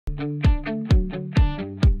Hi,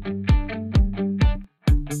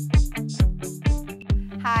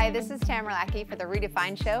 this is Tamara Lackey for the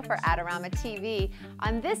Redefined Show for Adorama TV.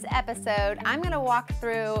 On this episode, I'm going to walk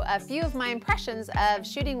through a few of my impressions of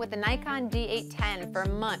shooting with the Nikon D810 for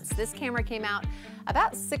months. This camera came out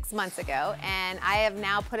about 6 months ago, and I have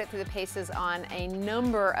now put it through the paces on a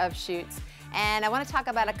number of shoots. And I want to talk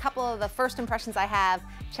about a couple of the first impressions I have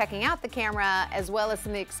checking out the camera, as well as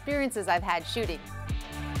some of the experiences I've had shooting.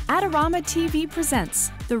 Adorama TV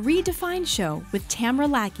presents The Redefined Show with Tamara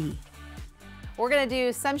Lackey. We're going to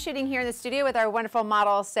do some shooting here in the studio with our wonderful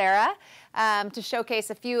model, Sarah, to showcase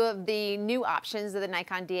a few of the new options that the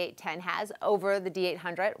Nikon D810 has over the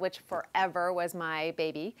D800, which forever was my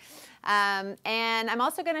baby. And I'm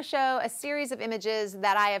also going to show a series of images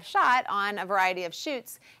that I have shot on a variety of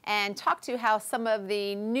shoots and talk to how some of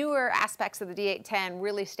the newer aspects of the D810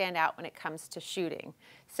 really stand out when it comes to shooting.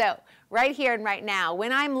 So right here and right now,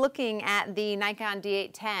 when I'm looking at the Nikon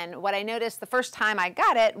D810, what I noticed the first time I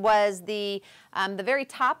got it was the very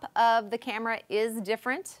top of the camera is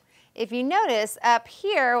different. If you notice up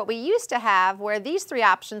here, what we used to have were these three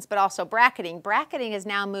options, but also bracketing. Bracketing has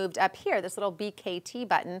now moved up here, this little BKT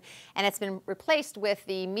button, and it's been replaced with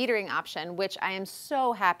the metering option, which I am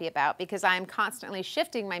so happy about because I'm constantly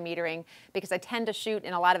shifting my metering because I tend to shoot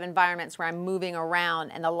in a lot of environments where I'm moving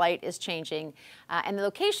around and the light is changing and the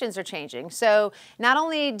locations are changing. So not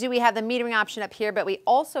only do we have the metering option up here, but we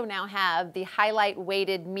also now have the highlight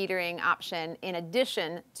weighted metering option in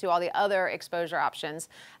addition to all the other exposure options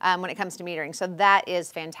when it comes to metering. So that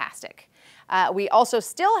is fantastic. We also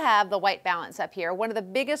still have the white balance up here. One of the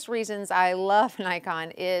biggest reasons I love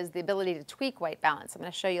Nikon is the ability to tweak white balance. I'm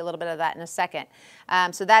going to show you a little bit of that in a second.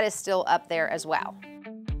 So that is still up there as well.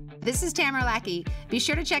 This is Tamara Lackey. Be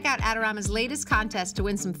sure to check out Adorama's latest contest to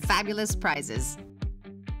win some fabulous prizes.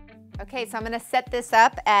 Okay, so I'm going to set this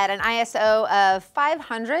up at an ISO of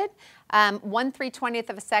 500, 1/320th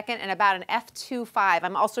of a second, and about an f2.5.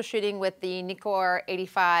 I'm also shooting with the Nikon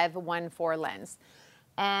 85-1.4 lens.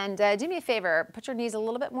 And do me a favor, put your knees a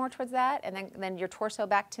little bit more towards that, and then your torso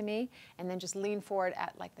back to me, and then just lean forward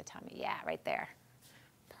at like the tummy. Yeah, right there.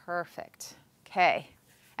 Perfect. Okay,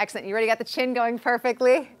 excellent. You already got the chin going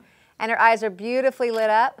perfectly, and her eyes are beautifully lit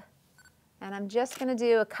up. And I'm just going to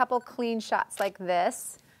do a couple clean shots like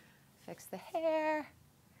this. Fix the hair,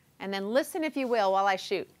 and then listen, if you will, while I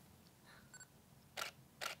shoot.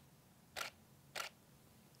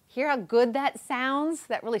 Hear how good that sounds?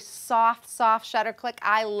 That really soft shutter click.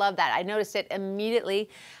 I love that. I noticed it immediately.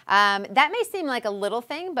 That may seem like a little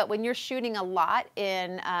thing, but when you're shooting a lot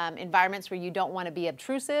in environments where you don't want to be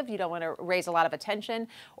obtrusive, you don't want to raise a lot of attention,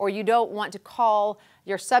 or you don't want to call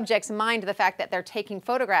your subject's mind to the fact that they're taking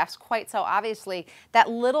photographs quite so obviously, that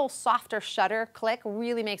little softer shutter click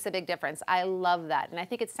really makes a big difference. I love that, and I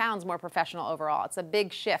think it sounds more professional overall. It's a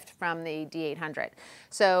big shift from the D800.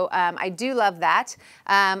 So I do love that.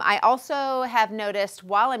 I also have noticed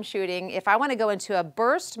while I'm shooting, if I want to go into a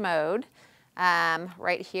burst mode,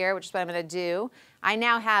 right here, which is what I'm going to do, I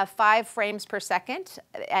now have 5 frames per second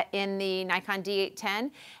in the Nikon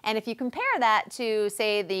D810. And if you compare that to,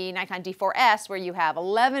 say, the Nikon D4S, where you have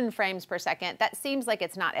 11 frames per second, that seems like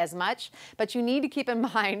it's not as much. But you need to keep in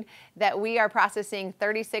mind that we are processing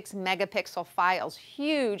 36 megapixel files,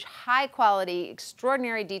 huge, high quality,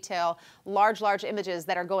 extraordinary detail, large images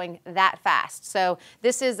that are going that fast. So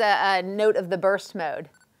this is a note of the burst mode.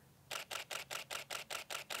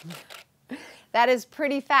 That is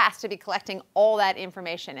pretty fast to be collecting all that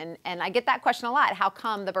information. And I get that question a lot. How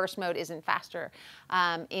come the burst mode isn't faster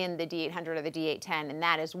in the D800 or the D810? And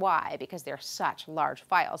that is why, because they're such large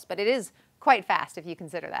files. But it is quite fast if you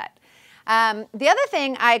consider that. The other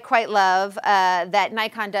thing I quite love that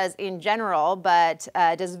Nikon does in general, but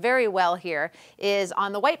does very well here, is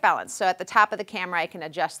on the white balance. So at the top of the camera, I can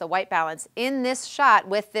adjust the white balance. In this shot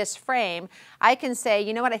with this frame, I can say,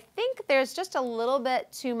 you know what, I think there's just a little bit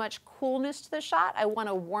too much coolness to the shot. I want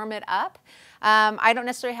to warm it up. I don't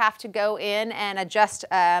necessarily have to go in and adjust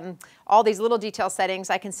all these little detail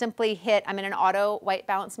settings. I can simply hit, I'm in an auto white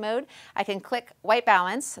balance mode. I can click white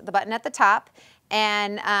balance, the button at the top,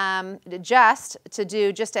 and adjust to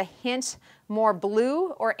do just a hint more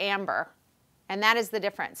blue or amber. And that is the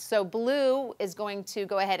difference. So blue is going to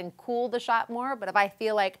go ahead and cool the shot more, but if I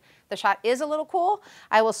feel like the shot is a little cool,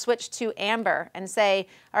 I will switch to amber and say,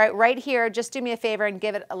 all right, right here, just do me a favor and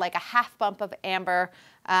give it like a half bump of amber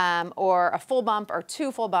or a full bump or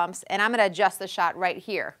 2 full bumps, and I'm gonna adjust the shot right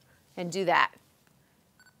here and do that.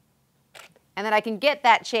 And then I can get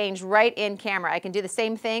that change right in camera. I can do the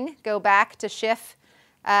same thing, go back to shift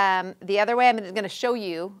the other way. I'm going to show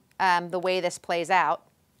you the way this plays out.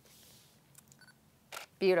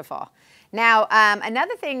 Beautiful. Now,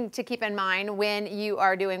 another thing to keep in mind when you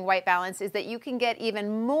are doing white balance is that you can get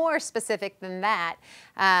even more specific than that.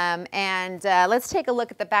 Let's take a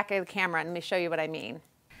look at the back of the camera and let me show you what I mean.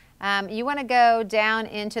 You want to go down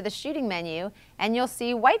into the shooting menu and you'll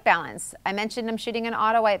see white balance. I mentioned I'm shooting an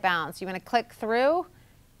auto white balance. You want to click through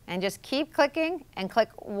and just keep clicking and click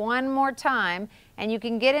one more time, and you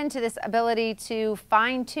can get into this ability to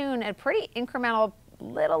fine tune at pretty incremental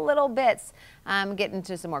little bits. Get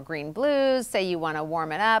into some more green blues. Say you want to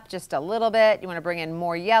warm it up just a little bit. You want to bring in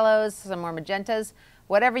more yellows, some more magentas.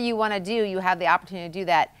 Whatever you want to do, you have the opportunity to do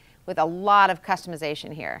that with a lot of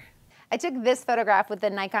customization here. I took this photograph with the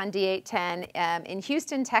Nikon D810 in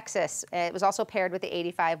Houston, Texas. It was also paired with the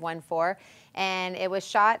 85-1.4, and it was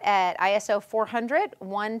shot at ISO 400,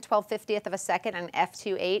 1/1250th of a second, and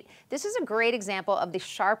f2.8. This is a great example of the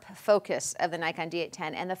sharp focus of the Nikon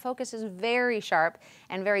D810, and the focus is very sharp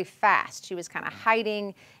and very fast. She was kind of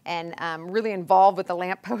hiding and really involved with the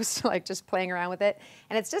lamppost, like just playing around with it.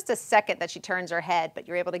 And it's just a second that she turns her head, but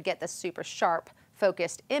you're able to get this super sharp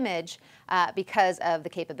focused image because of the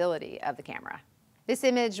capability of the camera. This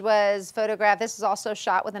image was photographed, this is also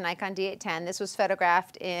shot with a Nikon D810. This was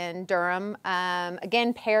photographed in Durham,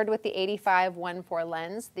 again paired with the 85-1.4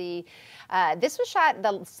 lens. This was shot,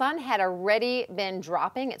 the sun had already been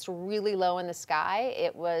dropping. It's really low in the sky.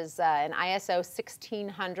 It was an ISO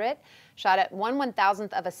 1600, shot at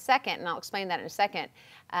 1/1000th of a second, and I'll explain that in a second,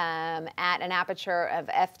 at an aperture of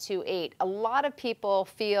f2.8. A lot of people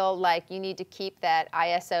feel like you need to keep that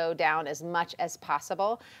ISO down as much as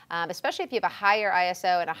possible, especially if you have a higher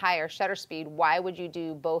ISO and a higher shutter speed. Why would you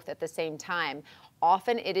do both at the same time?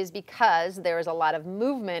 Often it is because there is a lot of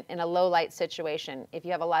movement in a low light situation. If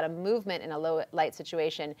you have a lot of movement in a low light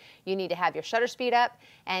situation, you need to have your shutter speed up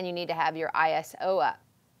and you need to have your ISO up.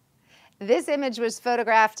 This image was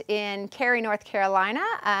photographed in Cary, North Carolina.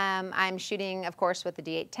 I'm shooting, of course, with the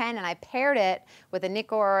D810, and I paired it with a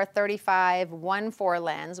Nikkor 35-1.4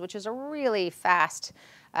 lens, which is a really fast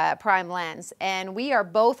prime lens. And we are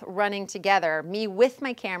both running together, me with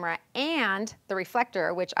my camera and the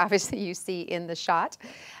reflector, which obviously you see in the shot.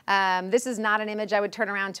 This is not an image I would turn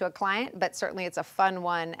around to a client, but certainly it's a fun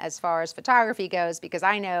one as far as photography goes, because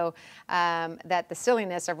I know that the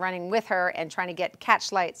silliness of running with her and trying to get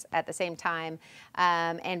catch lights at the same time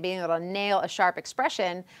and being able to nail a sharp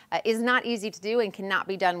expression is not easy to do and cannot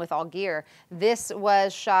be done with all gear. This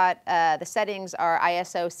was shot, the settings are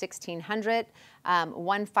ISO 1600,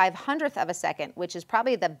 1/500th of a second, which is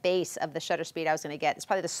probably the base of the shutter speed I was going to get. It's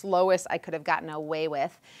probably the slowest I could have gotten away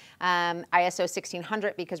with. ISO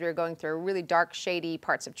 1600 because we were going through really dark, shady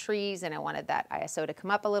parts of trees, and I wanted that ISO to come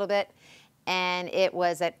up a little bit. And it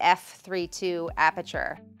was at f3.2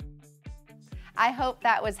 aperture. I hope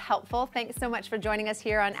that was helpful. Thanks so much for joining us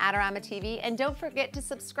here on Adorama TV. And don't forget to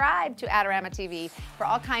subscribe to Adorama TV for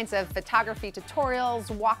all kinds of photography tutorials,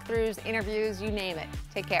 walkthroughs, interviews, you name it.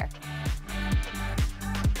 Take care.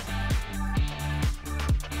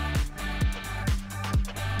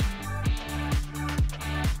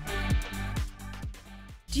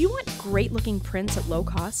 Do you want great looking prints at low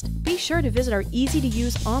cost? Be sure to visit our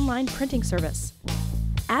easy-to-use online printing service.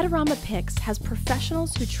 Adorama Pix has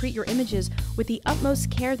professionals who treat your images with the utmost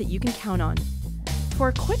care that you can count on. For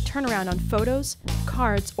a quick turnaround on photos,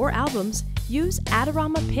 cards, or albums, use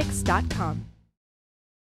AdoramaPix.com.